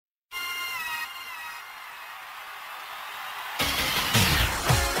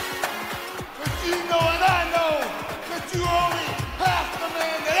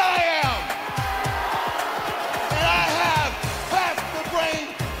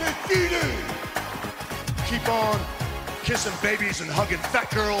keep on kissing babies and hugging fat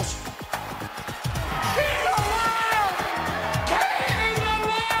girls. He's alive! Kane is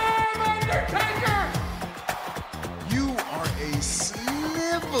alive, Undertaker! You are a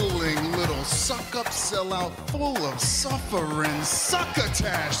sniveling little suck-up sellout full of suffering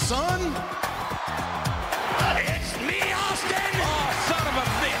succotash, son! It's me, Austin! Oh, son of a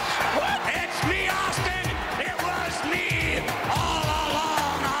bitch! What? It's me, Austin! It was me all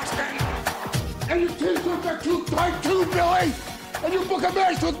along, Austin! And you t-shirts are too tight too, Billy! And you book a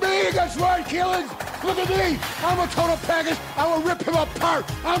match with me against Ryan Keelan? Look at me! I'm a total package! I will rip him apart!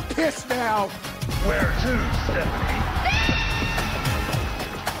 I'm pissed now! Where to, Stephanie?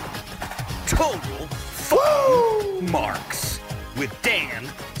 Total Fucking Marks with Dan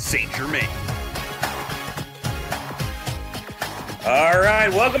St. Germain. All right,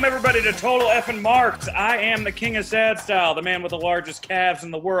 welcome everybody to Total Effing Marks. I am the king of sad style, the man with the largest calves in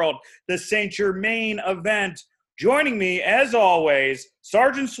the world, the St. Germain event. Joining me, as always,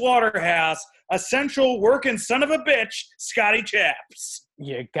 Sergeant Slaughterhouse, essential working son of a bitch, Scotty Chaps.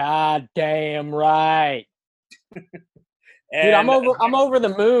 You're goddamn right. And, Dude, I'm over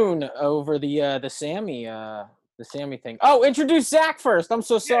the moon over the Sammy thing. Oh, introduce Zach first. I'm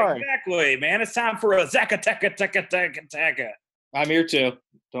so sorry. Yeah, exactly, man. It's time for a Zacka-tecka-tecka-tecka-tecka. I'm here too.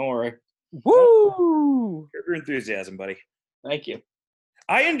 Don't worry. Woo! Your enthusiasm, buddy. Thank you.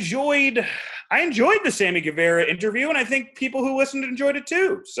 I enjoyed the Sammy Guevara interview, and I think people who listened enjoyed it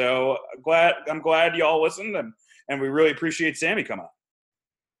too. So I'm glad y'all listened, and we really appreciate Sammy coming on.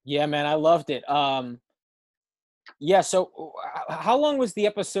 Yeah, man, I loved it. Yeah. So, how long was the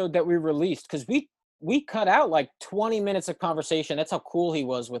episode that we released? Because we cut out like 20 minutes of conversation. That's how cool he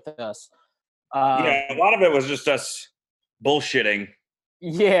was with us. Yeah, a lot of it was just us bullshitting.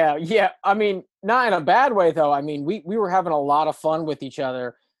 Yeah. I mean, not in a bad way though. I mean, we were having a lot of fun with each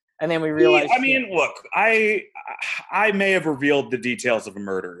other, and then we realized. Look, I may have revealed the details of a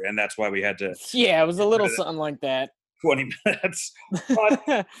murder, and that's why we had to. Yeah, it was a little something like that. 20 minutes.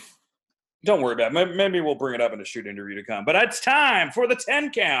 But don't worry about it. Maybe we'll bring it up in a shoot interview to come. But it's time for the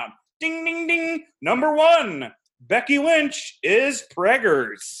 10 count. Ding, ding, ding. Number 1, Becky Lynch is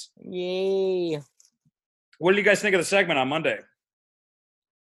preggers. Yay. What did you guys think of the segment on Monday?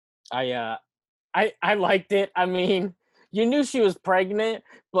 I liked it. I mean, you knew she was pregnant,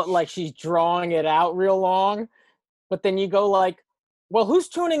 but like she's drawing it out real long. But then you go like, well, who's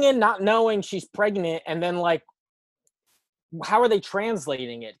tuning in not knowing she's pregnant? And then like, how are they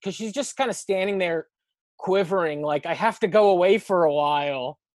translating it? Because she's just kind of standing there quivering, like, I have to go away for a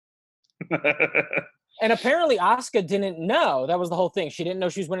while. And apparently Asuka didn't know. That was the whole thing. She didn't know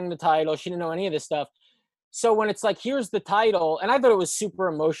she was winning the title. She didn't know any of this stuff. So when it's like, here's the title, and I thought it was super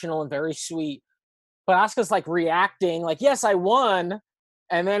emotional and very sweet, but Asuka's like reacting like, yes, I won.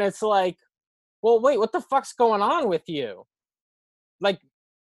 And then it's like, well, wait, what the fuck's going on with you? Like,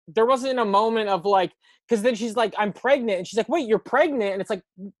 there wasn't a moment of like, because then she's like, I'm pregnant. And she's like, wait, you're pregnant? And it's like,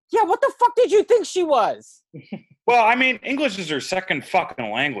 yeah, what the fuck did you think she was? Well, I mean, English is her second fucking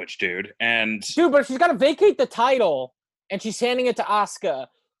language, dude. Dude, but she's got to vacate the title, and she's handing it to Asuka.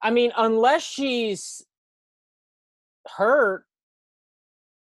 I mean, unless she's hurt.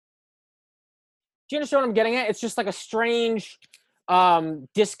 Do you understand what I'm getting at? It's just like a strange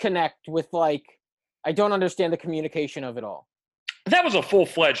disconnect with like, I don't understand the communication of it all. That was a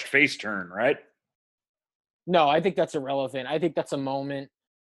full-fledged face turn, right? No, I think that's irrelevant. I think that's a moment.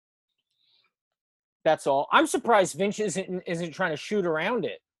 That's all. I'm surprised Vince isn't trying to shoot around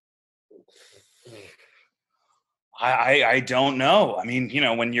it. I don't know. I mean, you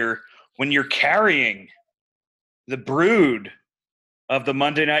know, when you're carrying the brood of the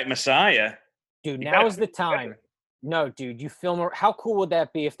Monday Night Messiah, dude, now is the time. No, dude, you film. How cool would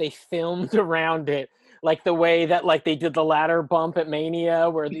that be if they filmed around it, like the way that like they did the ladder bump at Mania,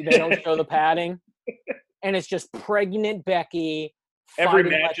 where they don't show the padding, and it's just pregnant Becky. Every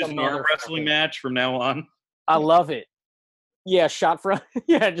match is an arm wrestling match from now on. I love it. Yeah, just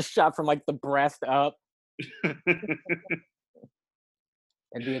shot from like the breast up.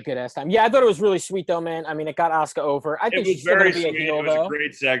 It'd be a good ass time. Yeah, I thought it was really sweet though, man. I mean, it got Asuka over. I think she's still gonna be a heel, though. It was a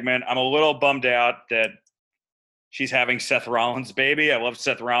great segment. I'm a little bummed out that she's having Seth Rollins' baby. I love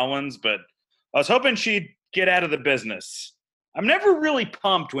Seth Rollins, but I was hoping she'd get out of the business. I'm never really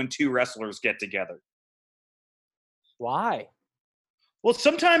pumped when two wrestlers get together. Why? Well,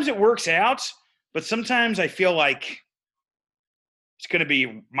 sometimes it works out, but sometimes I feel like it's going to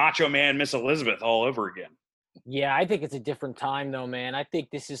be Macho Man Miss Elizabeth all over again. Yeah, I think it's a different time though, man. I think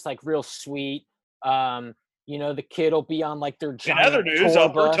this is like real sweet. You know, the kid will be on like their In giant other news, tour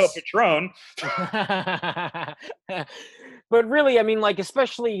Alberto bus. Patron. But really, I mean, like,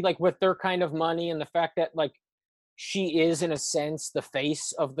 especially like with their kind of money and the fact that like she is in a sense the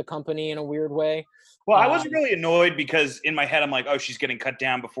face of the company in a weird way. Well, I was really annoyed because in my head I'm like, oh, she's getting cut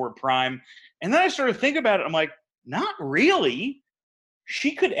down before Prime. And then I started to think about it. I'm like, not really.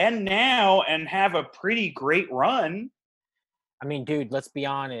 She could end now and have a pretty great run. I mean, dude, let's be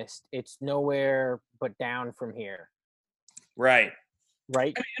honest. It's nowhere but down from here. Right.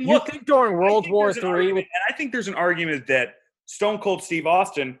 Right? And You look, think during World War there's an III argument- with and I think there's an argument that Stone Cold Steve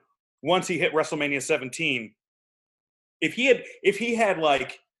Austin, once he hit WrestleMania 17, if he had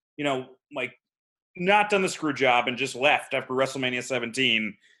like, you know, like not done the screw job and just left after WrestleMania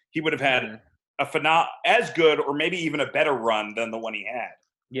 17, he would have had a as good or maybe even a better run than the one he had.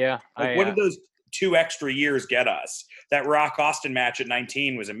 Yeah. Like, what did those 2 extra years get us? That Rock Austin match at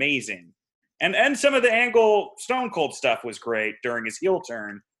 19 was amazing. And some of the Angle Stone Cold stuff was great during his heel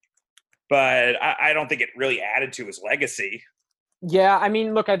turn. But I don't think it really added to his legacy. Yeah, I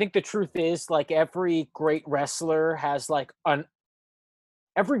mean, look, I think the truth is like every great wrestler has like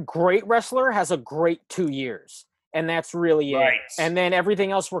every great wrestler has a great 2 years. And that's really Right. it. And then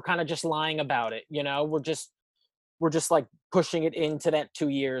everything else we're kind of just lying about it, you know? We're just like pushing it into that 2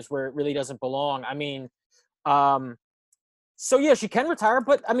 years where it really doesn't belong. I mean, so yeah, she can retire,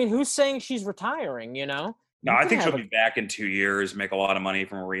 but I mean, who's saying she's retiring, you know? No, You I can think she'll have be back in 2 years, make a lot of money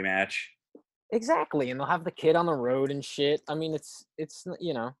from a rematch. Exactly, and they'll have the kid on the road and shit. I mean, it's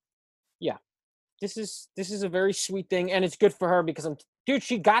you know, yeah. This is a very sweet thing, and it's good for her because dude,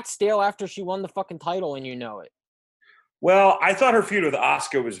 she got stale after she won the fucking title, and you know it. Well, I thought her feud with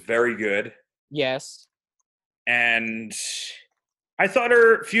Asuka was very good. Yes. And I thought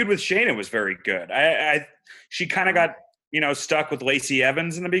her feud with Shayna was very good. She kind of got, you know, stuck with Lacey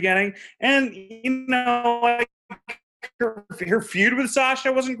Evans in the beginning. And, you know, like her feud with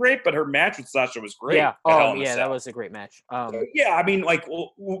Sasha wasn't great, but her match with Sasha was great. Yeah. at Hell Oh, in a yeah, Cell. that was a great match. Yeah, I mean, like,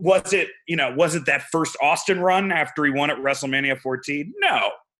 was it that first Austin run after he won at WrestleMania 14? No.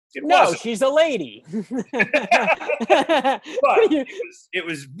 It No, wasn't. she's a lady. But it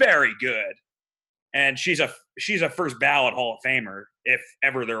was very good. And she's a first ballot Hall of Famer, if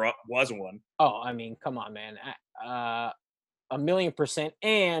ever there was one. Oh, I mean, come on, man. 1,000,000%.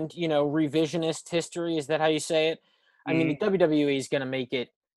 And, you know, revisionist history, is that how you say it? I mean, the WWE is going to make it,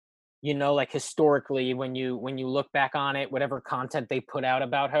 you know, like historically, when you look back on it, whatever content they put out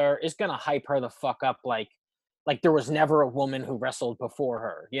about her is going to hype her the fuck up like there was never a woman who wrestled before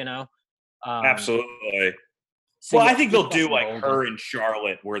her, you know? Absolutely. So Well, yeah, I think she's they'll do like definitely her golden. and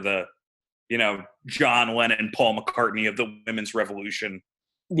Charlotte were the, you know, John Lennon, Paul McCartney of the women's revolution.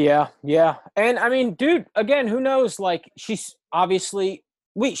 Yeah, yeah. And I mean, dude, again, who knows? Like, she's obviously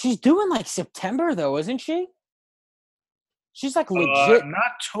she's doing like September though, isn't she? She's like legit. I'm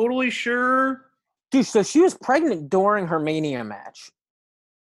not totally sure. Dude, so she was pregnant during her Mania match.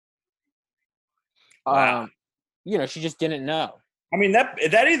 Wow. You know, she just didn't know. I mean, that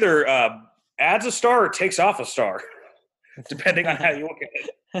either adds a star or takes off a star, depending on how you look at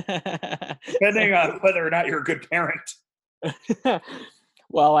it. Depending on whether or not you're a good parent.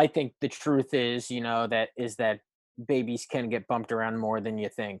 Well, I think the truth is, you know, that babies can get bumped around more than you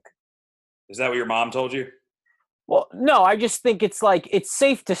think. Is that what your mom told you? Well, no, I just think it's like it's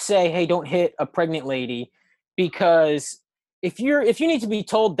safe to say, hey, don't hit a pregnant lady, because if you need to be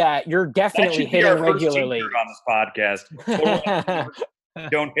told that, you're definitely that should be our hitting first regularly. t-shirt on this podcast.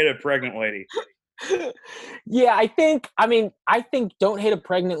 Don't hit a pregnant lady. Yeah, I think don't hit a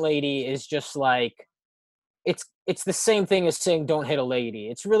pregnant lady is just like it's the same thing as saying don't hit a lady.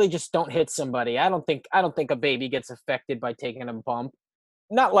 It's really just don't hit somebody. I don't think a baby gets affected by taking a bump.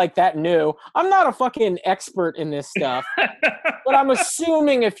 Not like that new. I'm not a fucking expert in this stuff. But I'm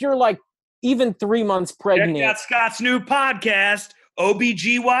assuming if you're like even 3 months pregnant. Check out Scott's new podcast,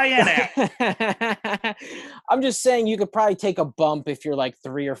 OBGYN Act. I'm just saying you could probably take a bump if you're like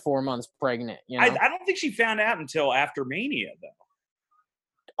 3 or 4 months pregnant. You know? I don't think she found out until after Mania, though.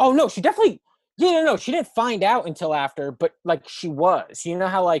 Oh, no, she definitely... Yeah, no, she didn't find out until after, but like she was. You know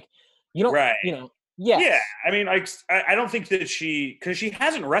how like you don't, right. You know, yes. Yeah. I mean, like I don't think that because she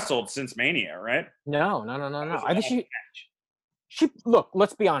hasn't wrestled since Mania, right? No. I think she look.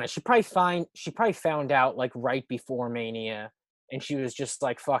 Let's be honest. She probably found out like right before Mania, and she was just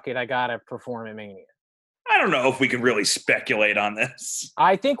like, "Fuck it, I gotta perform at Mania." I don't know if we can really speculate on this.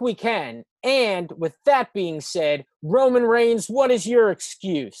 I think we can. And with that being said, Roman Reigns, what is your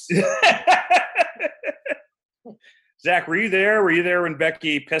excuse? Zach, were you there? Were you there when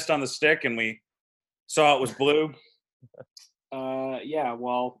Becky pissed on the stick and we saw it was blue? Yeah,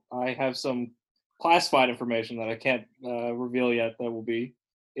 well, I have some classified information that I can't reveal yet that will be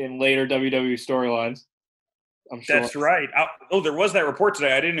in later WWE storylines. I'm sure. That's right. There was that report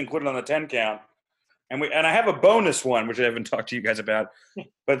today. I didn't include it on the 10 count. And I have a bonus one, which I haven't talked to you guys about.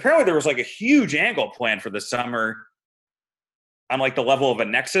 But apparently there was like a huge angle planned for the summer on like the level of a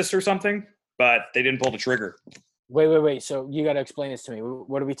Nexus or something, but they didn't pull the trigger. Wait. So you got to explain this to me.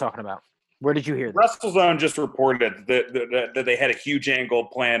 What are we talking about? Where did you hear this? WrestleZone just reported that they had a huge angle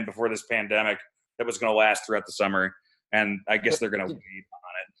planned before this pandemic that was going to last throughout the summer. And I guess they're going to wait on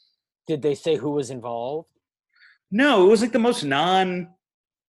it. Did they say who was involved? No, it was like the most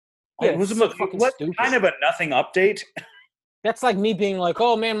it was so fucking stupid. Kind of a nothing update. That's like me being like,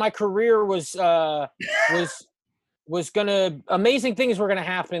 "Oh man, my career was gonna amazing things were gonna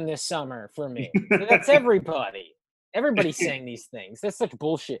happen this summer for me." That's everybody. Everybody's saying these things. That's such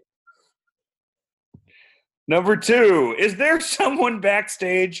bullshit. Number 2, is there someone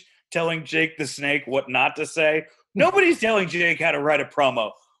backstage telling Jake the Snake what not to say? Nobody's telling Jake how to write a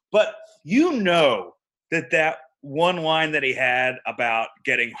promo, but you know that one line that he had about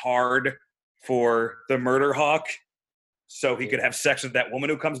getting hard for the Murder Hawk so he could have sex with that woman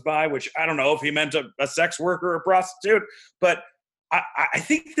who comes by, which I don't know if he meant a sex worker or a prostitute, but I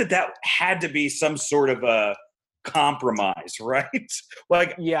think that had to be some sort of a compromise, right?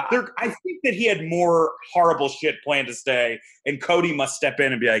 Like, yeah, I think that he had more horrible shit planned to say, and Cody must step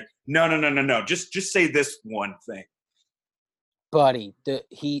in and be like, no, just say this one thing. Buddy, the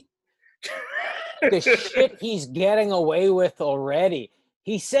shit he's getting away with already.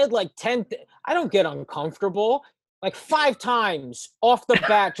 He said like 10 I don't get uncomfortable. Like 5 times off the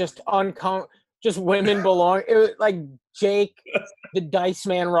bat, just women belong. It was like Jake, the Dice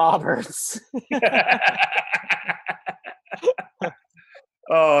Man Roberts.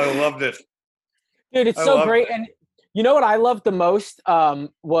 Oh, I loved it. Dude, it's so great. And you know what I loved the most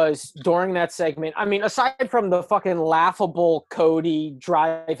was during that segment. I mean, aside from the fucking laughable Cody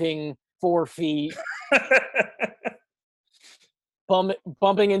driving 4 feet,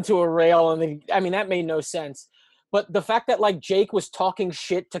 bumping into a rail, and that made no sense. But the fact that like Jake was talking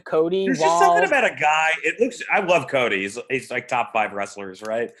shit to Cody, there's just something about a guy. I love Cody. He's like top 5 wrestlers,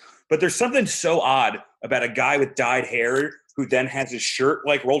 right? But there's something so odd about a guy with dyed hair who then has his shirt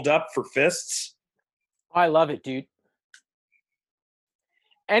like rolled up for fists. I love it, dude.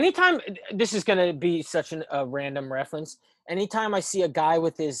 Anytime, this is gonna be such a random reference. Anytime I see a guy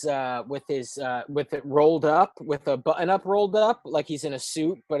with it rolled up, with a button up rolled up, like he's in a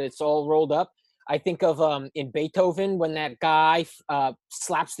suit, but it's all rolled up, I think of in Beethoven when that guy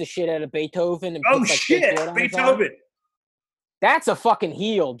slaps the shit out of Beethoven. And puts, Beethoven. That's a fucking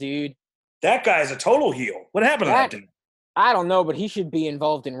heel, dude. That guy's a total heel. What happened to that dude? I don't know, but he should be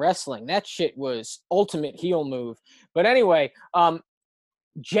involved in wrestling. That shit was ultimate heel move. But anyway,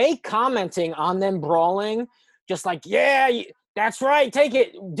 Jay commenting on them brawling, just like, yeah, that's right, take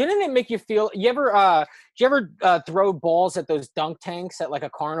it. Didn't it make you feel? Did you ever throw balls at those dunk tanks at like a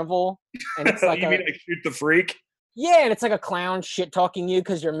carnival? And it's like you mean like shoot the freak? Yeah, and it's like a clown shit talking you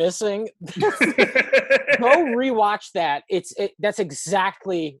because you're missing. Go rewatch that. That's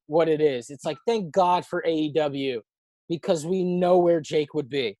exactly what it is. It's like, thank God for AEW because we know where Jake would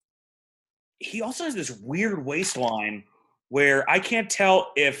be. He also has this weird waistline where I can't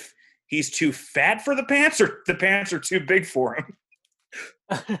tell if he's too fat for the pants or the pants are too big for him.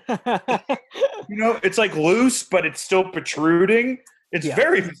 It's like loose, but it's still protruding. It's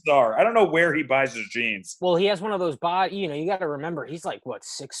very bizarre. I don't know where he buys his jeans. Well, he has one of those body, you got to remember, he's like,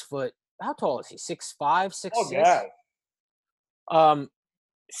 6 foot? How tall is he? 6'5", 6'6"? Oh, yeah.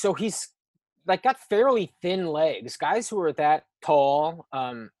 So he's like got fairly thin legs. Guys who are that tall,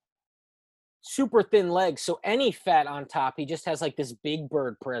 super thin legs. So any fat on top, he just has like this Big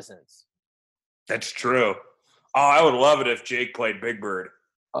Bird presence. That's true. Oh, I would love it if Jake played Big Bird.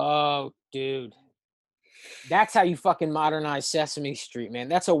 Oh, dude. That's how you fucking modernize Sesame Street, man.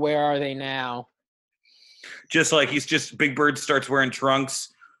 That's a Where Are They Now? Just like Big Bird starts wearing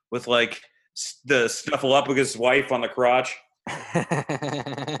trunks with like the Snuffleupagus wife on the crotch.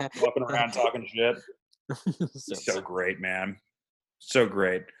 Walking around talking shit. So great, man. So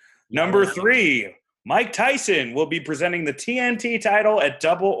great. Number 3, Mike Tyson will be presenting the TNT title at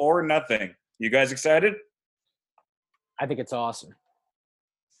Double or Nothing. You guys excited? I think it's awesome.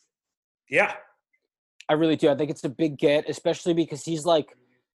 Yeah. I really do. I think it's a big get, especially because he's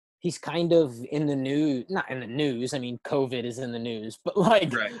kind of in the news. Not in the news. I mean, COVID is in the news, but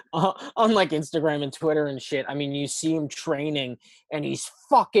like on like Instagram and Twitter and shit. I mean, you see him training and he's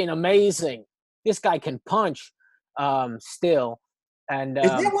fucking amazing. This guy can punch still. And is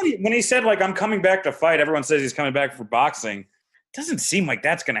that when he said like, I'm coming back to fight? Everyone says he's coming back for boxing. doesn't seem like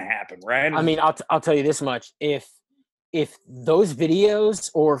that's going to happen, right? I mean, I'll tell you this much: if those videos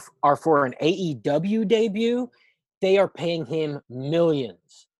are for an AEW debut, they are paying him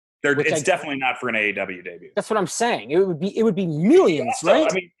millions. It's definitely not for an AEW debut. That's what I'm saying. It would be millions, right?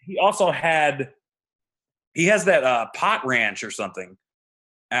 I mean, he also has that pot ranch or something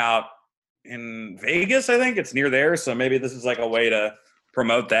out in Vegas. I think it's near there, so maybe this is like a way to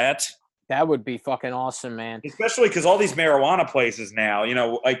promote that. That would be fucking awesome, man. Especially because all these marijuana places now,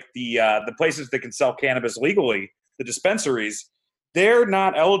 like the places that can sell cannabis legally, the dispensaries, they're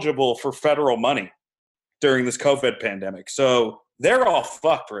not eligible for federal money during this COVID pandemic. So they're all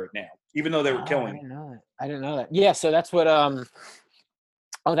fucked right now, even though they were killing. I didn't know that. Yeah, so that's what oh,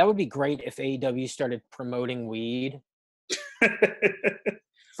 that would be great if AEW started promoting weed.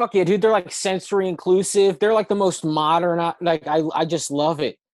 Fuck yeah, dude. They're like sensory inclusive. They're like the most modern, like I just love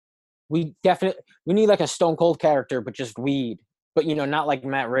it. We need like a Stone Cold character, but just weed. But not like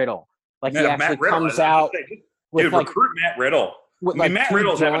Matt Riddle. Like he actually comes out with dude, like recruit Matt Riddle. Matt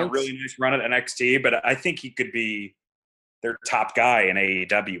Riddle's joints. having a really nice run at NXT, but I think he could be their top guy in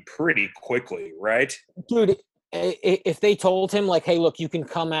AEW pretty quickly, right? Dude, if they told him like, hey, look, you can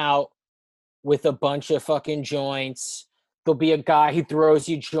come out with a bunch of fucking joints. There'll be a guy who throws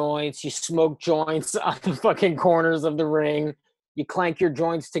you joints. You smoke joints on the fucking corners of the ring. You clank your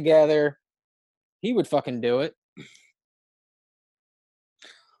joints together. He would fucking do it.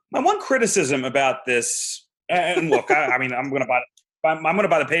 My one criticism about this, and look, I mean, I'm gonna buy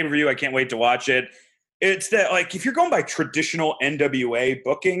the pay-per-view. I can't wait to watch it. It's that, like, if you're going by traditional NWA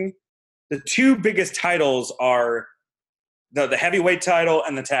booking, the two biggest titles are the heavyweight title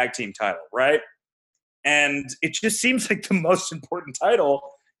and the tag team title, right? And it just seems like the most important title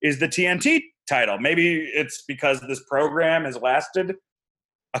is the TNT title. Maybe it's because this program has lasted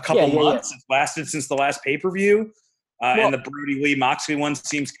a couple months. Yeah. It's lasted since the last pay-per-view. And the Brody Lee Moxley one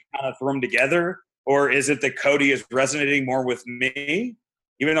seems to kind of throw them together. Or is it that Cody is resonating more with me,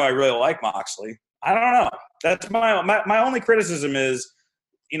 even though I really like Moxley? I don't know. That's my only criticism is,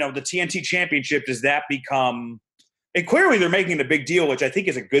 the TNT Championship, does that become – and clearly they're making it a big deal, which I think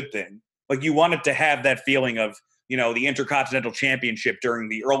is a good thing. Like, you want it to have that feeling of, the Intercontinental Championship during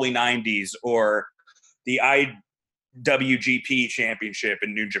the early 90s or the IWGP Championship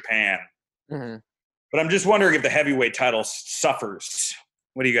in New Japan. Mm-hmm. But I'm just wondering if the heavyweight title suffers.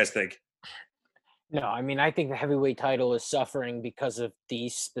 What do you guys think? No, I mean, I think the heavyweight title is suffering because of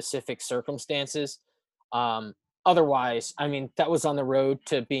these specific circumstances. Otherwise, I mean, that was on the road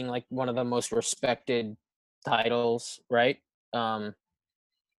to being like one of the most respected titles, right?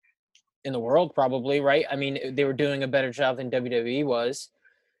 In the world, probably, right? I mean, they were doing a better job than WWE was.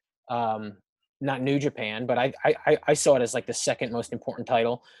 Not New Japan, but I saw it as like the second most important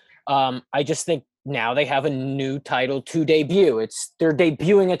title. I just think now they have a new title to debut. They're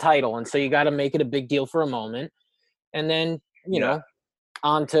debuting a title, and so you got to make it a big deal for a moment, and then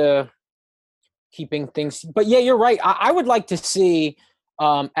on to keeping things. But yeah, you're right. I would like to see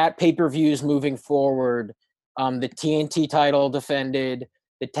at pay-per-views moving forward, the TNT title defended,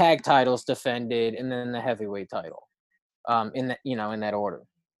 the tag titles defended, and then the heavyweight title, in that order.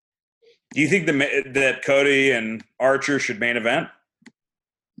 Do you think that Cody and Archer should main event?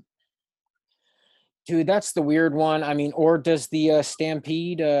 Dude, that's the weird one. I mean, or does the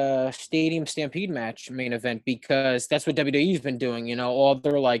Stadium Stampede match main event? Because that's what WWE's been doing.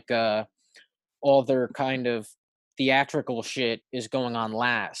 All their kind of theatrical shit is going on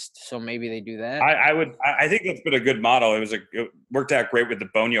last. So maybe they do that. I think that's been a good model. It worked out great with the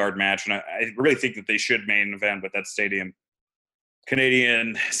Boneyard match, and I really think that they should main event with that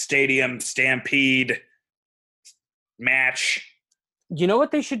Canadian Stadium Stampede match. You know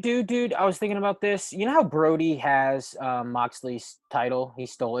what they should do, dude? I was thinking about this. You know how Brody has Moxley's title? He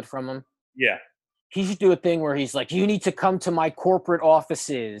stole it from him. Yeah. He should do a thing where he's like, you need to come to my corporate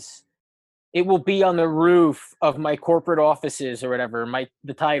offices. It will be on the roof of my corporate offices or whatever,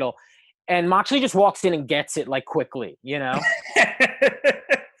 the title. And Moxley just walks in and gets it like quickly,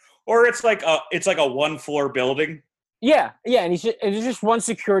 Or it's like a 1-floor building. Yeah, and there's just one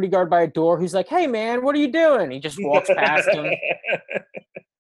security guard by a door who's like, "Hey, man, what are you doing?" He just walks past him,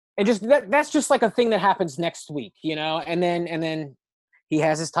 and just that's just like a thing that happens next week, And then he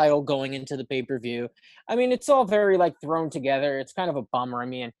has his title going into the pay-per-view. I mean, it's all very like thrown together. It's kind of a bummer. I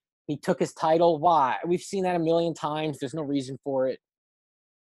mean, he took his title. Why? We've seen that a million times. There's no reason for it.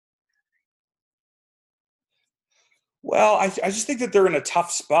 Well, I just think that they're in a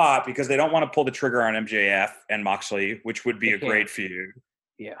tough spot because they don't want to pull the trigger on MJF and Moxley, which would be a great feud.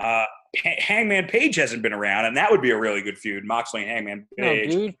 Yeah. Hangman Page hasn't been around, and that would be a really good feud, Moxley and Hangman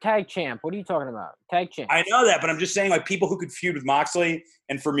Page. No, dude, tag champ. What are you talking about? Tag champ. I know that, but I'm just saying, like, people who could feud with Moxley,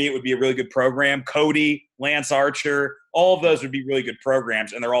 and for me, it would be a really good program. Cody, Lance Archer, all of those would be really good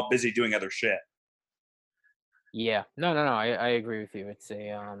programs, and they're all busy doing other shit. Yeah. No. I agree with you.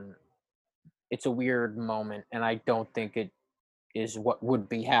 It's a weird moment, and I don't think it is what would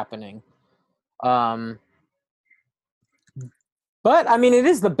be happening. But I mean, it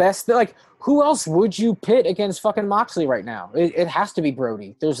is the best. Like, who else would you pit against fucking Moxley right now? It has to be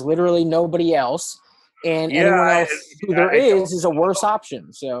Brody. There's literally nobody else, and anyone else who there is a worse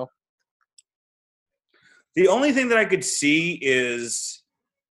option. So the only thing that I could see is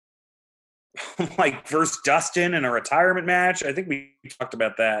like versus Dustin in a retirement match. I think we talked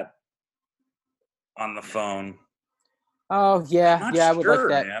about that on the phone. Oh yeah, I would like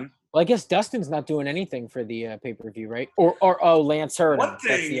that. Man. Well, I guess Dustin's not doing anything for the pay-per-view, right? Or Lance hurt him. One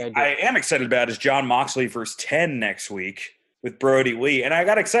thing I am excited about is John Moxley versus 10 next week with Brody Lee. And I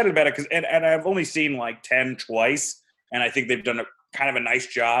got excited about it because and I've only seen like 10 twice, and I think they've done a kind of a nice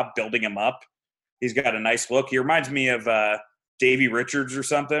job building him up. He's got a nice look. He reminds me of Davey Richards or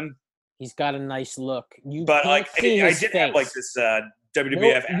something. He's got a nice look. But like I did have like this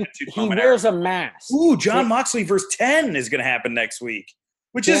WWF attitude. He wears a mask. Ooh, John Moxley versus 10 is going to happen next week.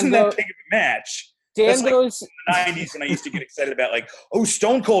 Which isn't that big of a match. That's like goes, in the 90s when I used to get excited about, like, oh,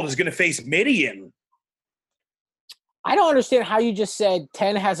 Stone Cold is going to face Midian. I don't understand how you just said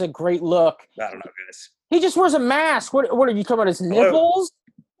 10 has a great look. I don't know, guys. He just wears a mask. What are you talking about, his nipples?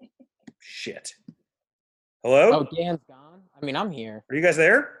 Shit. Hello? Oh, Dan's gone? I mean, I'm here. Are you guys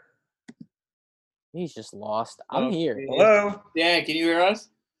there? He's just lost. I'm here. Hello? Dan, can you hear us?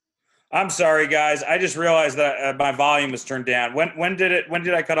 I'm sorry, guys. I just realized that my volume was turned down. When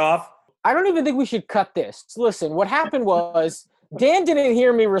did I cut off? I don't even think we should cut this. Listen, what happened was Dan didn't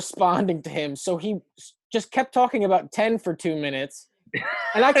hear me responding to him, so he just kept talking about 10 for 2 minutes.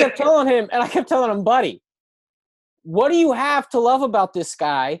 And I kept telling him, buddy, what do you have to love about this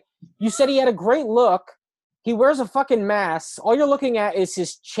guy? You said he had a great look. He wears a fucking mask. All you're looking at is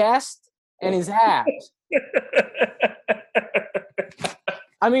his chest and his abs.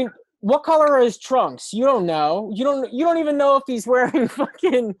 I mean, what color are his trunks? You don't know. You don't even know if he's wearing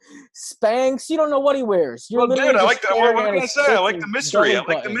fucking Spanx. You don't know what he wears. Well, dude, I like that. What can I say? I like the mystery.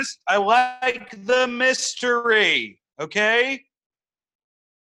 I like the mystery. Okay.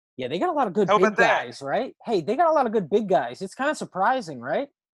 Yeah, they got a lot of good big guys, right? Hey, they got a lot of good big guys. It's kind of surprising, right?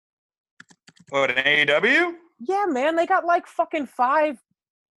 What, an AEW? Yeah, man, they got like fucking 5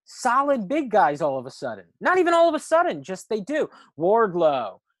 solid big guys all of a sudden. Not even all of a sudden, just they do.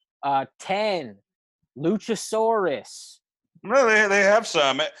 Wardlow. 10, Luchasaurus. No, they have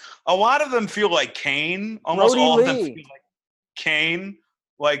some. A lot of them feel like Kane. Almost all of them feel like Kane.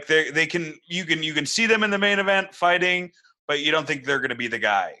 Like you can see them in the main event fighting, but you don't think they're going to be the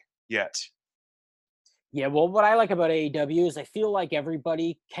guy yet. Yeah, well, what I like about AEW is I feel like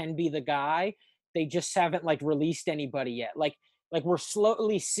everybody can be the guy. They just haven't like released anybody yet. Like we're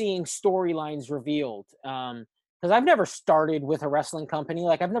slowly seeing storylines revealed. Because I've never started with a wrestling company.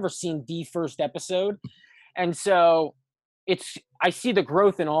 Like, I've never seen the first episode. And so I see the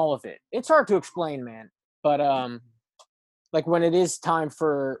growth in all of it. It's hard to explain, man. But, like, when it is time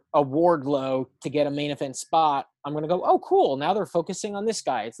for a Wardlow to get a main event spot, I'm going to go, oh, cool. Now they're focusing on this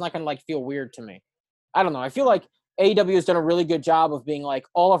guy. It's not going to, like, feel weird to me. I don't know. I feel like AEW has done a really good job of being like,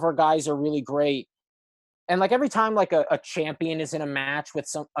 all of our guys are really great. And, like, every time, like, a champion is in a match with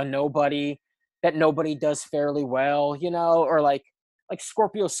a nobody that nobody does fairly well, you know, or like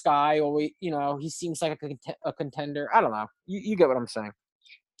Scorpio Sky, or he seems like a contender. I don't know. You get what I'm saying?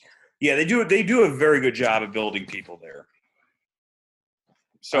 Yeah, they do a very good job of building people there.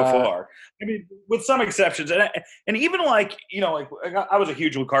 So far, I mean, with some exceptions, and even like I was a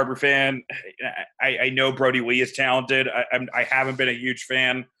huge Luke Harper fan. I know Brody Lee is talented. I haven't been a huge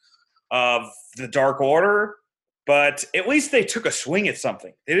fan of the Dark Order. But at least they took a swing at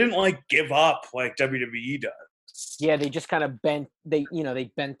something. They didn't like give up like WWE does. Yeah, they just kind of bent. They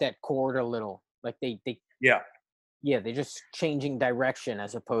bent that cord a little. Like they they're just changing direction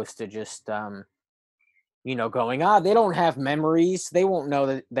as opposed to just going. They don't have memories. They won't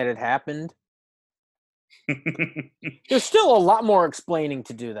know that it happened. There's still a lot more explaining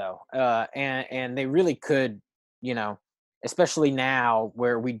to do though, and they really could, especially now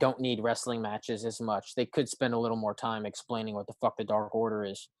where we don't need wrestling matches as much. They could spend a little more time explaining what the fuck the Dark Order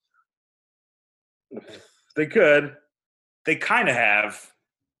is. They could. They kind of have.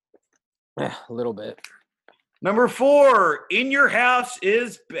 A little bit. Number 4, In Your House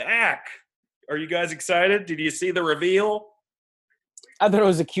is back. Are you guys excited? Did you see the reveal? I thought it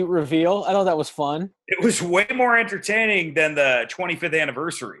was a cute reveal. I thought that was fun. It was way more entertaining than the 25th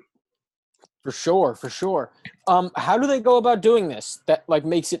anniversary. For sure. How do they go about doing this that like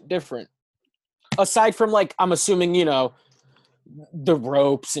makes it different? Aside from like, I'm assuming, the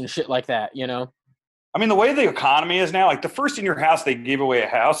ropes and shit like that, I mean, the way the economy is now, like the first in your house, they gave away a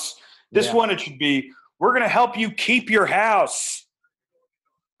house. This one, it should be, we're going to help you keep your house.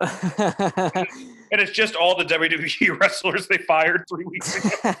 And it's just all the WWE wrestlers they fired 3 weeks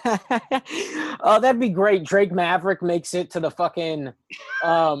ago. Oh, that'd be great. Drake Maverick makes it to the fucking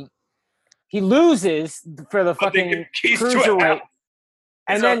he loses for the fucking cruiserweight.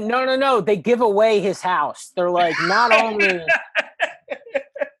 And then no, they give away his house. They're like, not only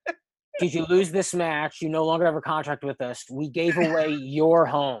did you lose this match, you no longer have a contract with us. We gave away your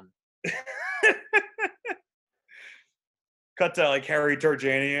home. Cut to like Harry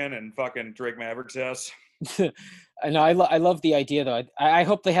Tarjanian and fucking Drake Maverick's house. I know. I love the idea though. I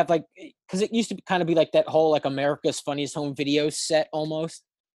hope they have like, because it used to kind of be like that whole like America's Funniest Home Videos set almost.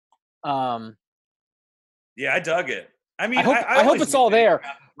 Yeah, I dug it. I mean, I hope it's all there. It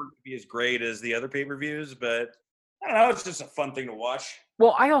wouldn't be as great as the other pay-per-views, but I don't know. It's just a fun thing to watch.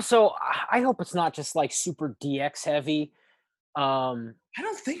 Well, I hope it's not just like super DX heavy. I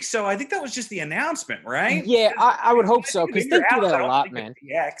don't think so. I think that was just the announcement, right? Yeah, I would hope so, because they do that a lot, man.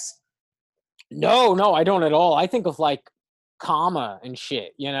 DX. No, I don't at all. I think of like Kama and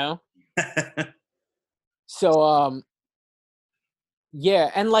shit, So, yeah,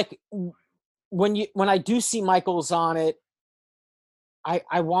 and like when I do see Michaels on it,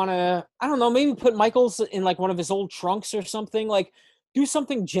 I wanna, I don't know, maybe put Michaels in like one of his old trunks or something, like do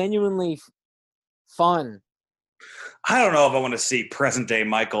something genuinely fun. I don't know if I want to see present day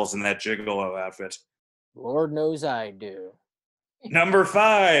Michaels in that Gigolo outfit. Lord knows I do. Number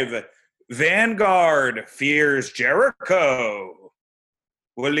 5, Vanguard fears Jericho.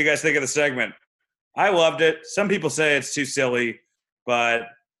 What do you guys think of the segment? I loved it. Some people say it's too silly, but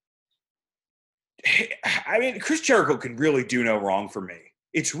I mean, Chris Jericho can really do no wrong for me.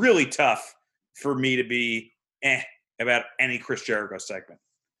 It's really tough for me to be about any Chris Jericho segment.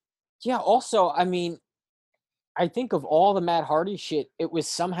 Yeah, also, I mean, I think of all the Matt Hardy shit, it was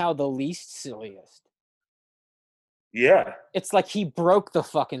somehow the least silliest. Yeah. It's like he broke the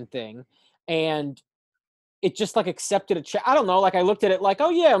fucking thing and it just like accepted a check. I don't know. Like I looked at it like, oh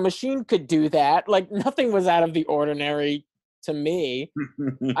yeah, a machine could do that. Like nothing was out of the ordinary to me.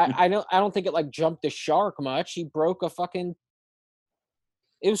 I don't think it like jumped the shark much. He broke a fucking,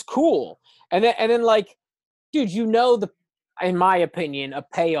 it was cool. And then like, dude, in my opinion, a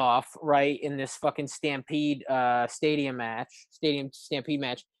payoff, right, in this fucking Stampede stadium Stampede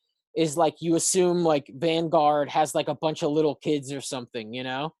match is like you assume like Vanguard has like a bunch of little kids or something,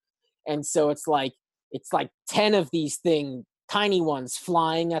 And so it's like 10 of these tiny ones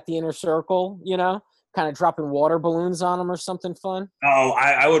flying at the inner circle, kind of dropping water balloons on them or something fun. Oh,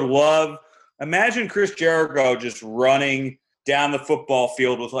 I would love, imagine Chris Jericho just running down the football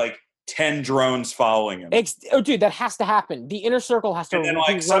field with like 10 drones following him. Dude, that has to happen. The inner circle has to and then, be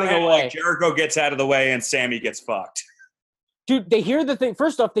like, somehow, running away. Like, Jericho gets out of the way and Sammy gets fucked. Dude, they hear the thing.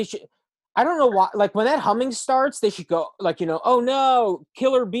 First off, they should. I don't know why. Like when that humming starts, they should go like, oh no,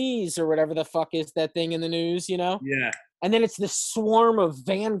 killer bees or whatever the fuck is that thing in the news, Yeah. And then it's this swarm of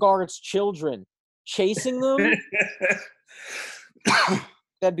Vanguard's children chasing them.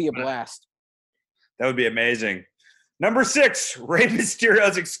 That'd be a blast. That would be amazing. Number 6, Rey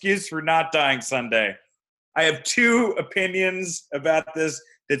Mysterio's excuse for not dying Sunday. I have 2 opinions about this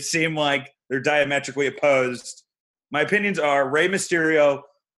that seem like they're diametrically opposed. My opinions are Rey Mysterio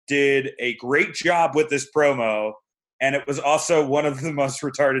did a great job with this promo, and it was also one of the most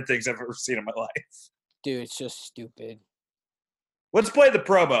retarded things I've ever seen in my life. Dude, it's just stupid. Let's play the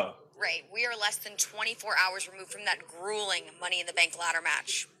promo. Ray, we are less than 24 hours removed from that grueling Money in the Bank ladder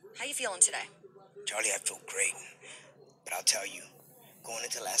match. How you feeling today? Charlie, I feel great. But I'll tell you, going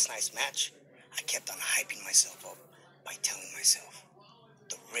into last night's match, I kept on hyping myself up by telling myself,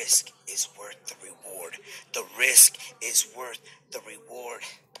 the risk is worth the reward. The risk is worth the reward.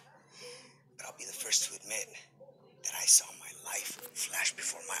 But I'll be the first to admit that I saw my life flash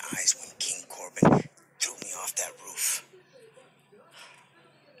before my eyes when King Corbin threw me off that roof.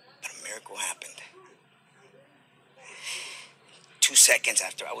 But a miracle happened. 2 seconds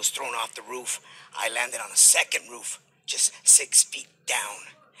after I was thrown off the roof, I landed on a second roof, just 6 feet down.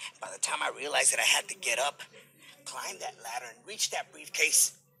 By the time I realized that I had to get up, climb that ladder, and reach that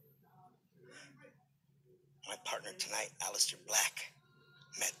briefcase, my partner tonight, Aleister Black,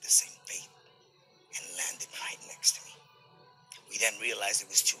 met the same fate and landed right next to me. We then realized it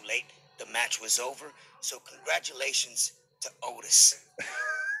was too late. The match was over, so congratulations to Otis.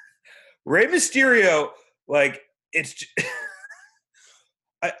 Rey Mysterio, like, it's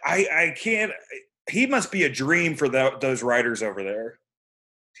I can't. He must be a dream for those writers over there.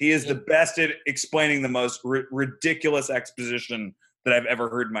 He is the best at explaining the most ridiculous exposition that I've ever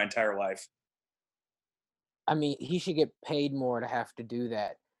heard in my entire life. I mean, he should get paid more to have to do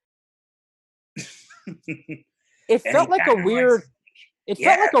that. It felt like a weird. It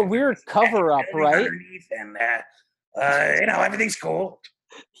felt like a weird cover up, right? And everything's cool.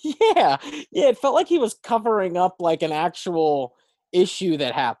 Yeah, it felt like he was covering up like an actual issue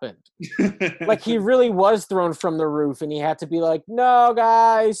that happened. Like he really was thrown from the roof, and he had to be like, "No,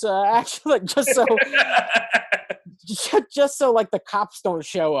 guys, actually, just so like the cops don't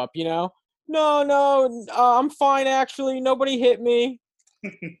show up, you know? No, I'm fine. Actually, nobody hit me."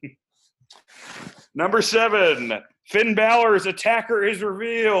 Number 7, Finn Balor's attacker is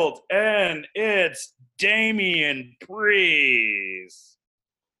revealed, and it's Damian Priest.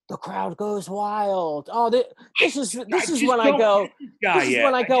 The crowd goes wild. Oh, this is when I go. This is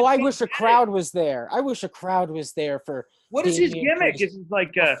when I go. I wish a crowd was there. I wish a crowd was there for. What is his gimmick? Is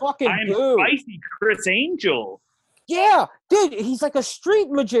like a fucking I'm boo. spicy Chris Angel. Yeah, dude, he's like a street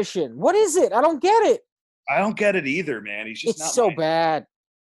magician. What is it? I don't get it. I don't get it either, man. He's just It's so bad.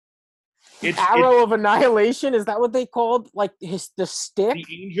 It's Arrow of Annihilation, is that what they called? Like the stick?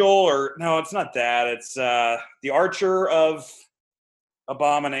 The angel, or no, it's not that. It's the Archer of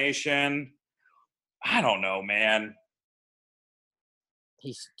Abomination. I don't know, man.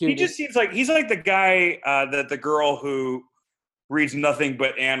 He just seems like he's like the guy that the girl who reads nothing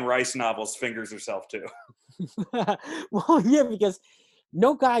but Anne Rice novels fingers herself to. Well, yeah, because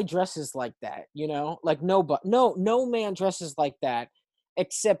no guy dresses like that, you know? Like no man dresses like that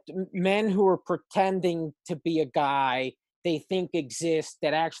except men who are pretending to be a guy they think exists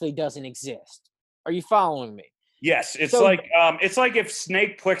that actually doesn't exist. Are you following me? Yes, it's like if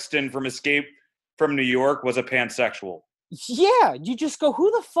Snake Plissken from Escape from New York was a pansexual. Yeah, you just go,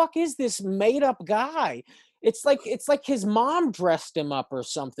 who the fuck is this made up guy? It's like his mom dressed him up or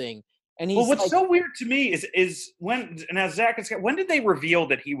something. And he's what's so weird to me is when now Zach and Scott, when did they reveal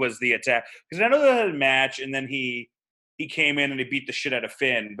that he was the attack? Because I know they had a match and then he came in and he beat the shit out of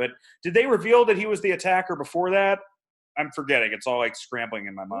Finn. But did they reveal that he was the attacker before that? I'm forgetting. It's all like scrambling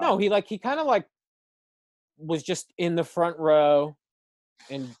in my mind. No, he kind of like was just in the front row.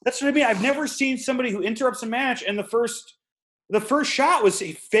 And that's what I mean. I've never seen somebody who interrupts a match and the first shot was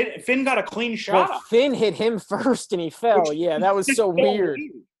Finn got a clean shot. Well, Finn hit him first and he fell. Yeah, that was so weird.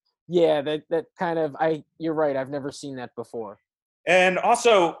 Yeah, that kind of you're right. I've never seen that before. And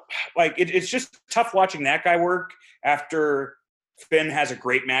also, like it's just tough watching that guy work after Finn has a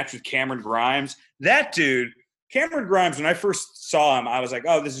great match with Cameron Grimes. That dude, Cameron Grimes, when I first saw him, I was like,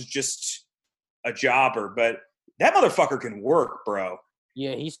 oh, this is just a jobber. But that motherfucker can work, bro.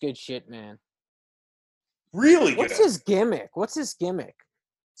 Yeah, he's good shit, man. Really good. What's his gimmick? Is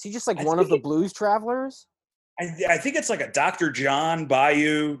he just like one of the Blues Travelers? I think it's like a Dr. John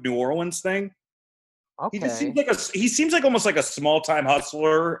Bayou New Orleans thing. Okay. He seems like almost like a small-time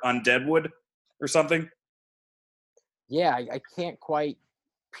hustler on Deadwood or something. Yeah, I can't quite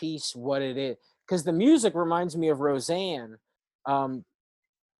piece what it is. Because the music reminds me of Roseanne. But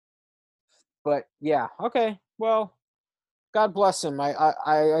yeah, okay. Well, God bless him.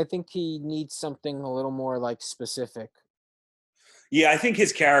 I think he needs something a little more like specific. Yeah, I think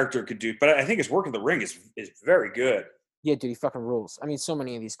his character could do, but I think his work in the ring is very good. Yeah, dude, he fucking rules. I mean, so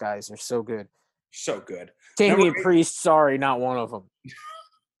many of these guys are so good. So good. Damian Priest, sorry, not one of them.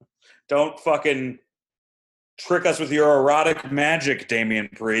 Don't fucking trick us with your erotic magic, Damian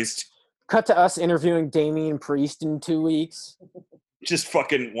Priest. Cut to us interviewing Damian Priest in 2 weeks. Just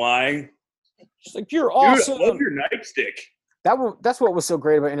fucking lying. Just like, you're awesome. Dude, I love your nightstick. That's what was so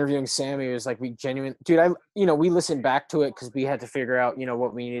great about interviewing Sammy. It was like we we listened back to it because we had to figure out,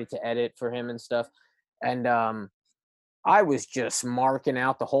 what we needed to edit for him and stuff. And I was just marking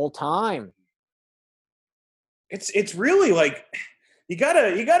out the whole time. It's really like you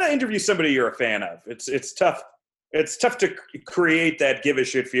gotta interview somebody you're a fan of. It's tough. It's tough to create that give a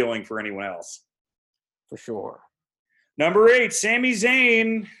shit feeling for anyone else. For sure. Number 8, Sami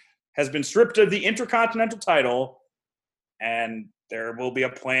Zayn has been stripped of the Intercontinental title. And there will be a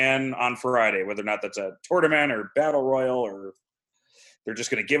plan on Friday, whether or not that's a tournament or battle royal or they're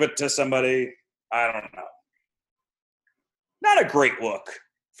just going to give it to somebody. I don't know. Not a great look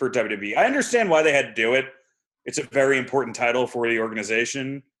for WWE. I understand why they had to do it. It's a very important title for the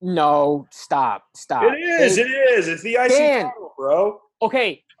organization. No, stop. It is. It's the IC title, bro.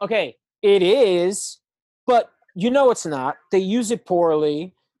 Okay. It is, but it's not. They use it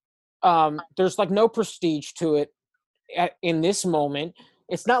poorly. There's like no prestige to it. in this moment.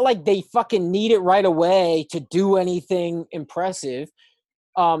 It's not like they fucking need it right away to do anything impressive.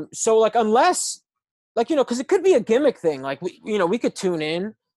 So like, unless like, because it could be a gimmick thing. Like we could tune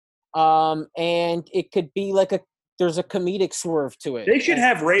in, and it could be like there's a comedic swerve to it. They should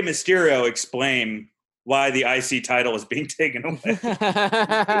have Rey Mysterio explain why the IC title is being taken away.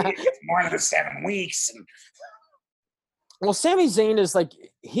 It's more than 7 weeks. Well, Sami Zayn is like,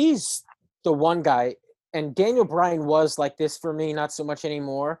 he's the one guy, and Daniel Bryan was like this for me, not so much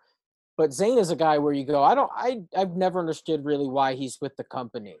anymore. But Zayn is a guy where you go, I've never understood really why he's with the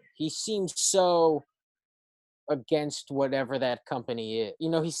company. He seems so against whatever that company is.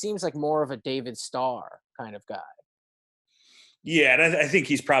 He seems like more of a David Starr kind of guy. Yeah, and I think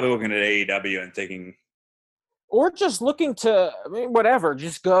he's probably looking at AEW and thinking, or just looking to, whatever,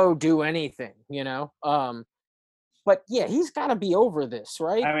 just go do anything, But yeah, he's got to be over this,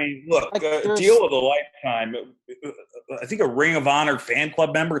 right? I mean, look, deal of a lifetime. I think a Ring of Honor fan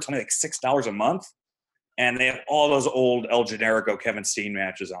club member, it's only like $6 a month, and they have all those old El Generico Kevin Steen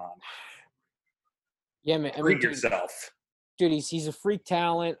matches on. Yeah, man. Freak yourself. Dude, he's a freak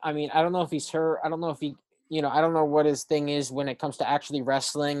talent. I mean, I don't know if he's hurt. I don't know if he, I don't know what his thing is when it comes to actually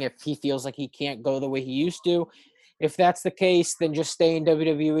wrestling, if he feels like he can't go the way he used to. If that's the case, then just stay in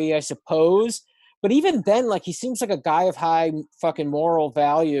WWE, I suppose. But even then, like, he seems like a guy of high fucking moral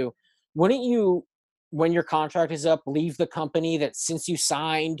value. Wouldn't you, when your contract is up, leave the company that since you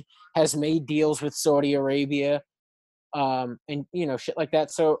signed has made deals with Saudi Arabia, and shit like that?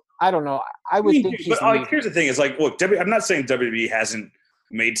 So I don't know. I would think he's. But here's the thing: is like, look, I'm not saying WWE hasn't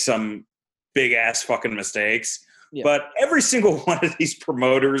made some big ass fucking mistakes, but every single one of these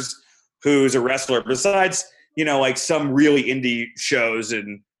promoters who's a wrestler, besides like some really indie shows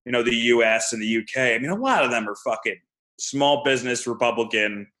in the US and the UK, I mean, a lot of them are fucking small business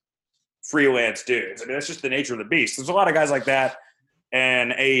Republican freelance dudes. I mean, that's just the nature of the beast. There's a lot of guys like that.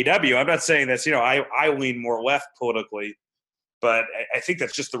 And AEW, I'm not saying that's, I lean more left politically, but I think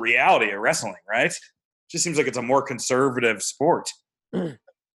that's just the reality of wrestling, right? It just seems like it's a more conservative sport.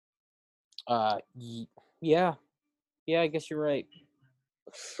 Yeah, I guess you're right.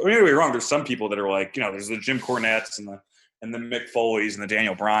 I mean, don't get me wrong. There's some people that are like, there's the Jim Cornettes and the Mick Foleys and the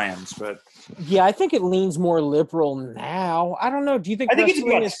Daniel Bryans, but yeah, I think it leans more liberal now. I don't know. Do you think? I think it's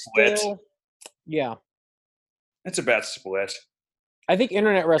about split. Yeah, it's about split. I think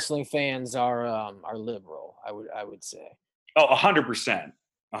internet wrestling fans are liberal. I would say. Oh, 100%,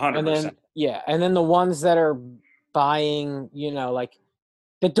 100%. And then the ones that are buying, like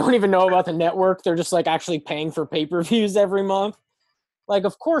that don't even know about the network, they're just like actually paying for pay-per-views every month. Like,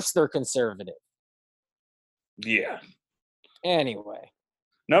 of course they're conservative. Yeah. Anyway.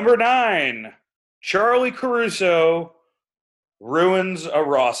 Number 9, Charlie Caruso ruins a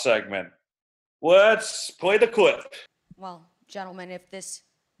Raw segment. Let's play the clip. Well, gentlemen, if this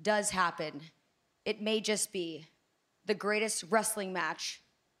does happen, it may just be the greatest wrestling match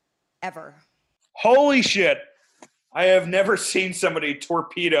ever. Holy shit. I have never seen somebody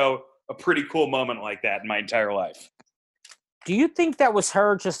torpedo a pretty cool moment like that in my entire life. Do you think that was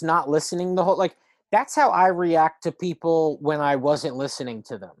her just not listening the whole, like, that's how I react to people when I wasn't listening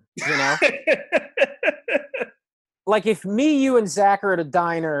to them, Like, if me, you, and Zach are at a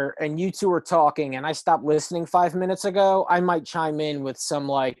diner and you two are talking and I stopped listening 5 minutes ago, I might chime in with some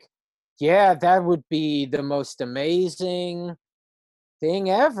like, yeah, that would be the most amazing thing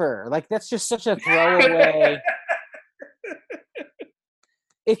ever. Like, that's just such a throwaway.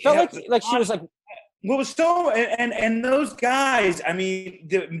 It felt like she was like, well, so and those guys, I mean,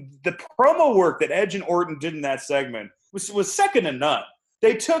 the promo work that Edge and Orton did in that segment was second to none.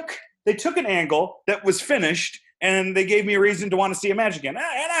 They took an angle that was finished, and they gave me a reason to want to see a match again.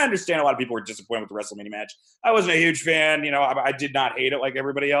 And I understand a lot of people were disappointed with the WrestleMania match. I wasn't a huge fan. I did not hate it like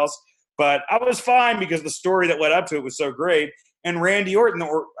everybody else, but I was fine because the story that led up to it was so great. And Randy Orton,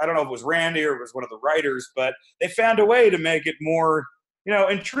 or I don't know if it was Randy or it was one of the writers, but they found a way to make it more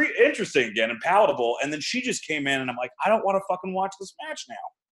interesting again and palatable. And then she just came in, and I'm like, I don't want to fucking watch this match now.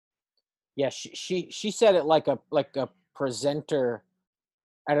 Yeah, she said it like a presenter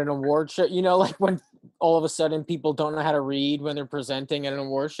at an award show. Like when all of a sudden people don't know how to read when they're presenting at an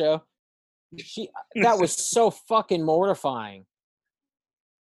award show. That was so fucking mortifying.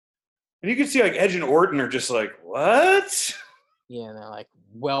 And you can see like Edge and Orton are just like, what? Yeah, and they're like,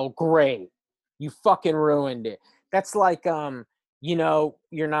 well, great. You fucking ruined it. That's like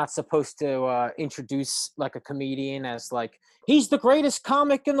you're not supposed to introduce like a comedian as like, he's the greatest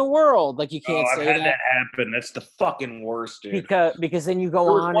comic in the world. Like, you can't say that. I've had that happen. That's the fucking worst, dude. Because then you go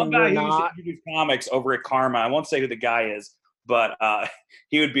on and you're not. He used to do comics over at Karma. I won't say who the guy is, but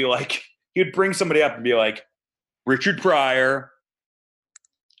he would be like, he would bring somebody up and be like, Richard Pryor,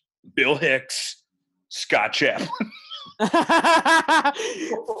 Bill Hicks, Scott Chaplin.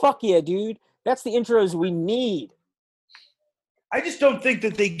 Fuck yeah, dude. That's the intros we need. I just don't think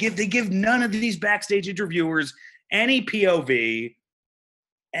that they give none of these backstage interviewers any POV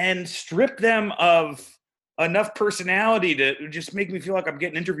and strip them of enough personality to just make me feel like I'm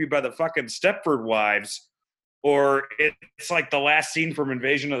getting interviewed by the fucking Stepford Wives, or it's like the last scene from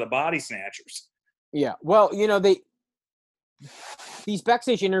Invasion of the Body Snatchers. Yeah. Well, these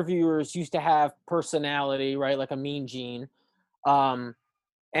backstage interviewers used to have personality, right? Like a Mean Gene. And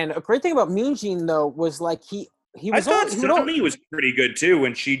a great thing about Mean Gene, though, was like he was. I thought Sunny was pretty good too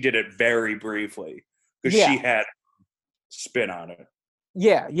when she did it very briefly because she had spin on it.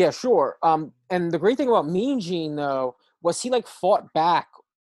 Yeah, sure. And the great thing about Mean Gene, though, was he like fought back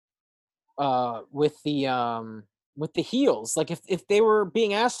with the heels. Like if they were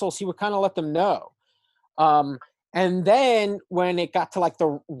being assholes, he would kind of let them know. And then when it got to like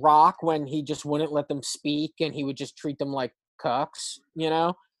The Rock, when he just wouldn't let them speak and he would just treat them like cucks,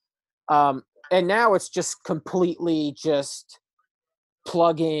 and now it's just completely just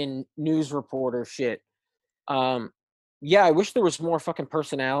plug in news reporter shit. Yeah, I wish there was more fucking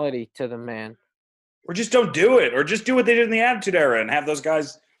personality to them, man. Or just don't do it. Or just do what they did in the Attitude Era and have those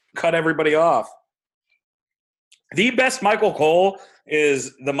guys cut everybody off. The best Michael Cole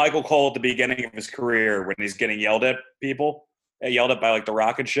is the Michael Cole at the beginning of his career when he's getting yelled at people. Yelled at by like The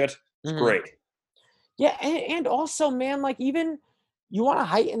Rock and shit. It's great. Yeah, and also, man, like even you want to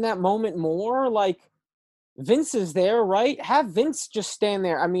heighten that moment more, like Vince is there, right? Have Vince just stand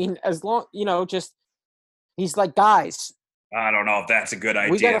there. I mean, as long, just he's like, guys. I don't know if that's a good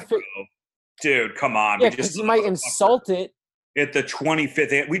idea. Dude, come on. Yeah, because he might insult it. At the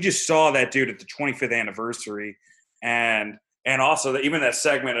 25th, we just saw that dude at the 25th anniversary. And also even that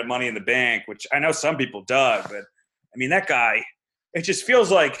segment of Money in the Bank, which I know some people dug, but I mean, that guy, it just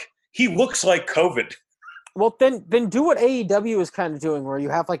feels like he looks like COVID. Well, then do what AEW is kind of doing, where you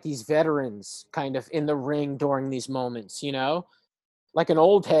have like these veterans kind of in the ring during these moments, like an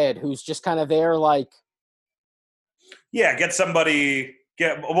old head who's just kind of there, like. Yeah,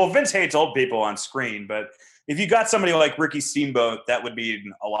 well, Vince hates old people on screen, but if you got somebody like Ricky Steamboat, that would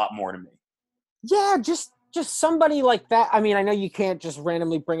mean a lot more to me. Yeah, just somebody like that. I mean, I know you can't just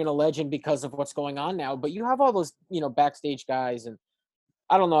randomly bring in a legend because of what's going on now, but you have all those, backstage guys, and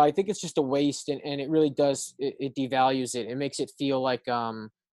I don't know. I think it's just a waste, and it really does. It devalues it. It makes it feel like an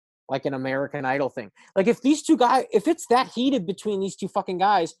American Idol thing. Like if these two guys, if it's that heated between these two fucking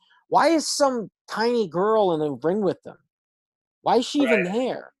guys, why is some tiny girl in the ring with them? Why is she even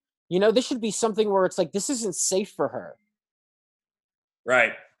there? This should be something where it's like, this isn't safe for her.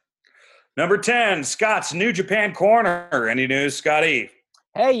 Right. Number 10, Scott's New Japan Corner. Any news, Scotty?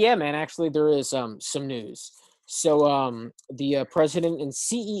 Hey, yeah, man. Actually, there is some news. So the president and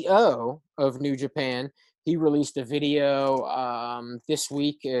CEO of New Japan, he released a video this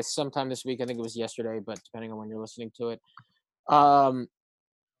week, sometime this week. I think it was yesterday, but depending on when you're listening to it.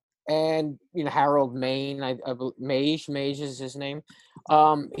 And Harold Mage is his name.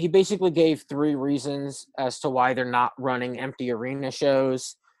 He basically gave 3 reasons as to why they're not running empty arena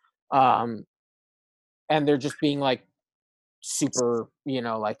shows, and they're just being like super,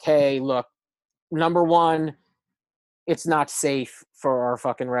 like, hey, look, number 1, it's not safe for our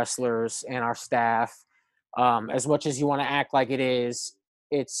fucking wrestlers and our staff. As much as you want to act like it is,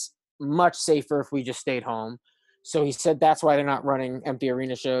 it's much safer if we just stayed home. So he said that's why they're not running empty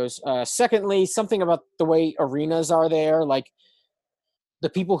arena shows. Secondly, something about the way arenas are there. Like the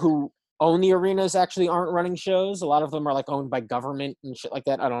people who own the arenas actually aren't running shows. A lot of them are like owned by government and shit like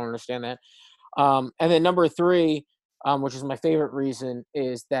that. I don't understand that. And then number 3, which is my favorite reason,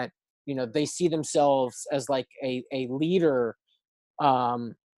 is that, they see themselves as like a leader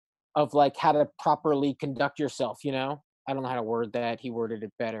of like how to properly conduct yourself. I don't know how to word that. He worded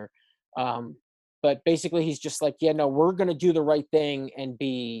it better. But basically, he's just like, yeah, no, we're going to do the right thing and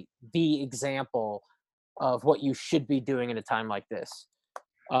be the example of what you should be doing in a time like this.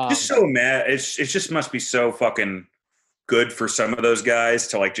 Just so mad. It just must be so fucking good for some of those guys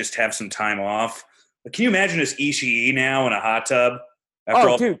to like just have some time off. Like, can you imagine this Ishii now in a hot tub after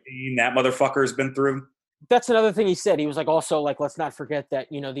all the pain that motherfucker has been through? That's another thing he said. He was like, also, like, let's not forget that,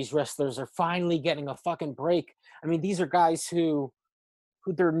 these wrestlers are finally getting a fucking break. I mean, these are guys who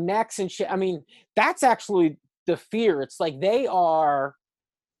their necks and shit. I mean, that's actually the fear. It's like they are,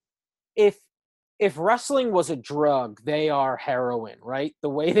 if wrestling was a drug, they are heroin, right? The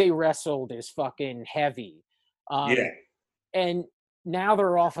way they wrestled is fucking heavy. Yeah. And now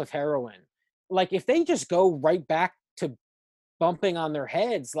they're off of heroin. Like if they just go right back to bumping on their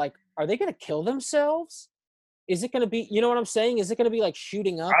heads, like, are they going to kill themselves? Is it going to be, you know what I'm saying? Is it going to be like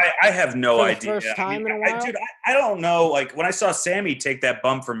shooting up? I have no for the idea. first time in a while? Dude, I don't know. Like, when I saw Sammy take that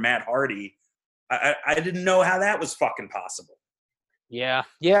bump from Matt Hardy, I didn't know how that was fucking possible. Yeah,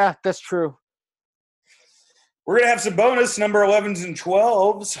 that's true. We're going to have some bonus number 11s and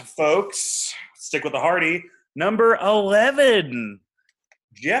 12s, folks. Stick with the Hardy. Number 11.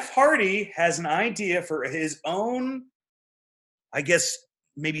 Jeff Hardy has an idea for his own, I guess,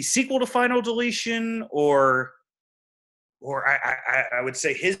 maybe sequel to Final Deletion, or I would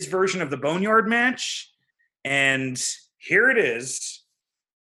say his version of the Boneyard match. And here it is.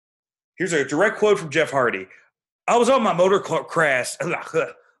 Here's a direct quote from Jeff Hardy. I was on my motocross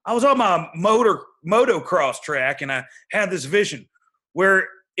track, and I had this vision where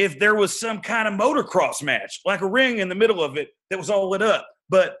if there was some kind of motocross match, like a ring in the middle of it that was all lit up,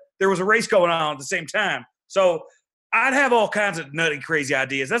 but there was a race going on at the same time. So I'd have all kinds of nutty, crazy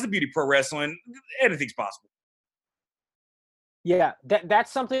ideas. That's the beauty of pro wrestling. Anything's possible. Yeah,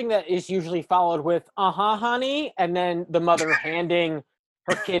 that's something that is usually followed with, honey, and then the mother handing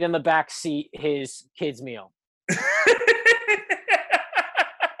her kid in the back seat his kid's meal.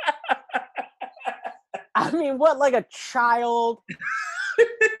 I mean, what, like a child?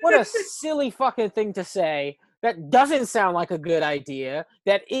 What a silly fucking thing to say. That doesn't sound like a good idea.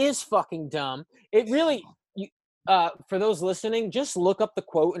 That is fucking dumb. It really, for those listening, just look up the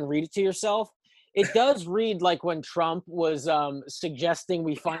quote and read it to yourself. It does read like when Trump was suggesting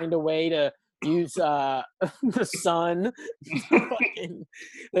we find a way to use the sun, the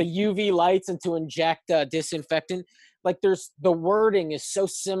UV lights, and to inject disinfectant. Like, the wording is so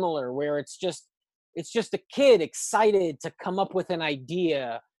similar, where it's just a kid excited to come up with an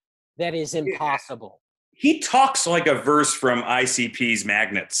idea that is impossible. He talks like a verse from ICP's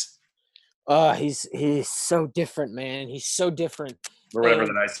Magnets. He's so different, man. He's so different. Or whatever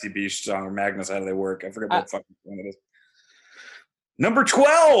that ICP song or Magnets, how do they work? I forget what fucking one it is. Number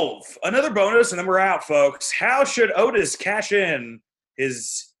 12, another bonus, and then we're out, folks. How should Otis cash in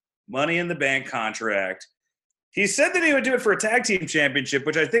his Money in the Bank contract? He said that he would do it for a tag team championship,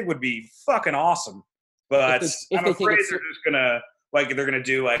 which I think would be fucking awesome. But I'm afraid they're just gonna they're gonna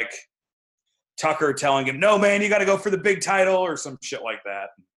do like Tucker telling him, "No, man, you got to go for the big title" or some shit like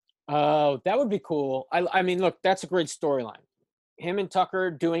that. Oh, that would be cool. I mean, look, that's a great storyline. Him and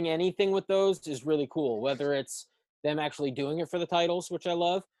Tucker doing anything with those is really cool. Whether it's them actually doing it for the titles, which I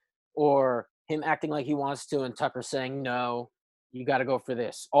love, or him acting like he wants to and Tucker saying, "No, you got to go for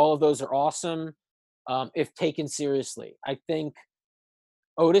this." All of those are awesome if taken seriously. I think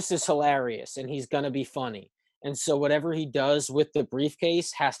Otis is hilarious and he's going to be funny. And so whatever he does with the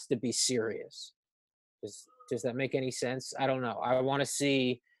briefcase has to be serious. Does that make any sense? I don't know. I want to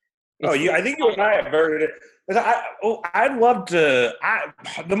see. I think you and I have heard it. I'd love to.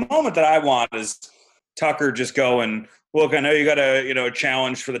 The moment that I want is Tucker just going, "Look, I know you got a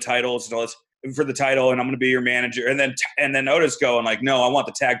challenge for the titles and all this, for the title, and I'm going to be your manager." And then Otis going like, "No, I want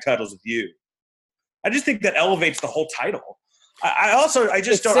the tag titles with you." I just think that elevates the whole title. I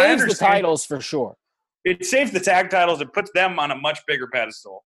just don't understand the titles for sure. It saves the tag titles. It puts them on a much bigger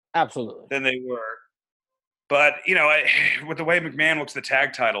pedestal. Absolutely. Than they were. But, with the way McMahon looks at the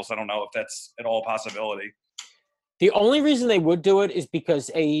tag titles, I don't know if that's at all a possibility. The only reason they would do it is because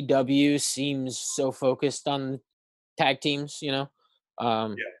AEW seems so focused on tag teams, that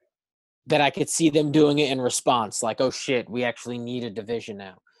I could see them doing it in response. Like, oh, shit, we actually need a division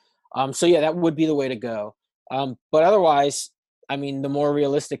now. So, yeah, that would be the way to go. But otherwise, I mean, the more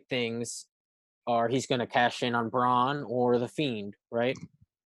realistic things are he's going to cash in on Braun or The Fiend, right?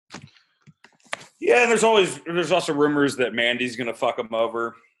 Yeah, and there's also rumors that Mandy's going to fuck him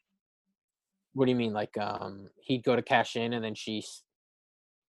over. What do you mean? Like, he'd go to cash in and then she's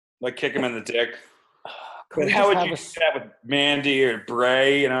like kick him in the dick. But how would you do that with Mandy or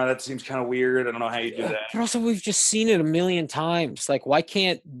Bray? That seems kind of weird. I don't know how you do that. But also, we've just seen it a million times. Like, why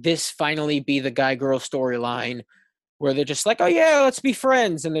can't this finally be the guy-girl storyline where they're just like, oh, yeah, let's be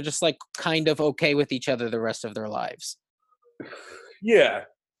friends. And they're just, like, kind of okay with each other the rest of their lives. Yeah.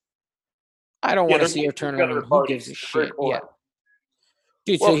 I don't want to see her turn around. Who gives a shit? Yeah.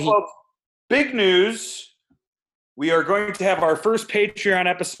 Dude, big news. We are going to have our first Patreon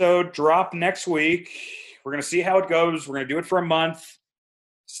episode drop next week. We're going to see how it goes. We're going to do it for a month.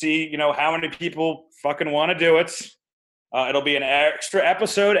 See, how many people fucking want to do it. It'll be an extra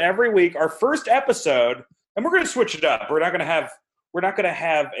episode every week. Our first episode, and we're going to switch it up. We're not going to have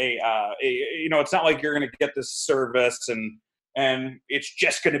a it's not like you're going to get this service and it's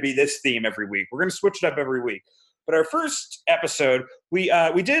just going to be this theme every week. We're going to switch it up every week. But our first episode, we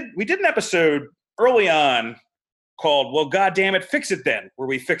did an episode early on called "Well, God Damn It, Fix It Then," where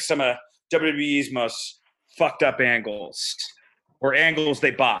we fixed some of WWE's most fucked up angles or angles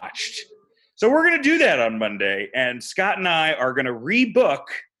they botched. So we're going to do that on Monday, and Scott and I are going to rebook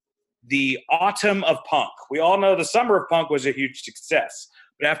the Autumn of Punk. We all know the Summer of Punk was a huge success,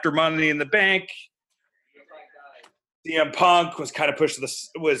 but after Money in the Bank, CM Punk was kind of pushed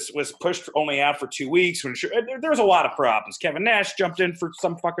was pushed only out for 2 weeks. There was a lot of problems. Kevin Nash jumped in for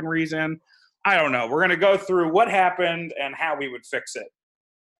some fucking reason. I don't know. We're going to go through what happened and how we would fix it.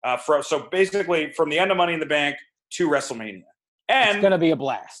 So basically, from the end of Money in the Bank to WrestleMania, and it's going to be a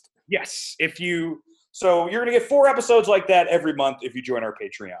blast. Yes, so you're going to get 4 episodes like that every month if you join our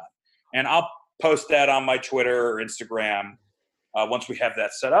Patreon, and I'll post that on my Twitter or Instagram once we have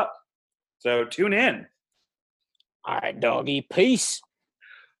that set up. So tune in. All right, doggy. Peace.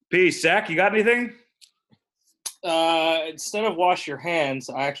 Peace. Zach, you got anything? Instead of wash your hands,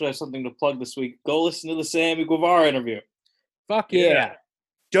 I actually have something to plug this week. Go listen to the Sammy Guevara interview. Fuck yeah.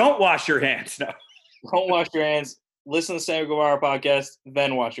 Don't wash your hands. No. Don't wash your hands. Listen to the Sammy Guevara podcast,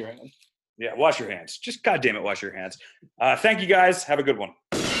 then wash your hands. Yeah, wash your hands. Just goddamn it, wash your hands. Thank you guys. Have a good one.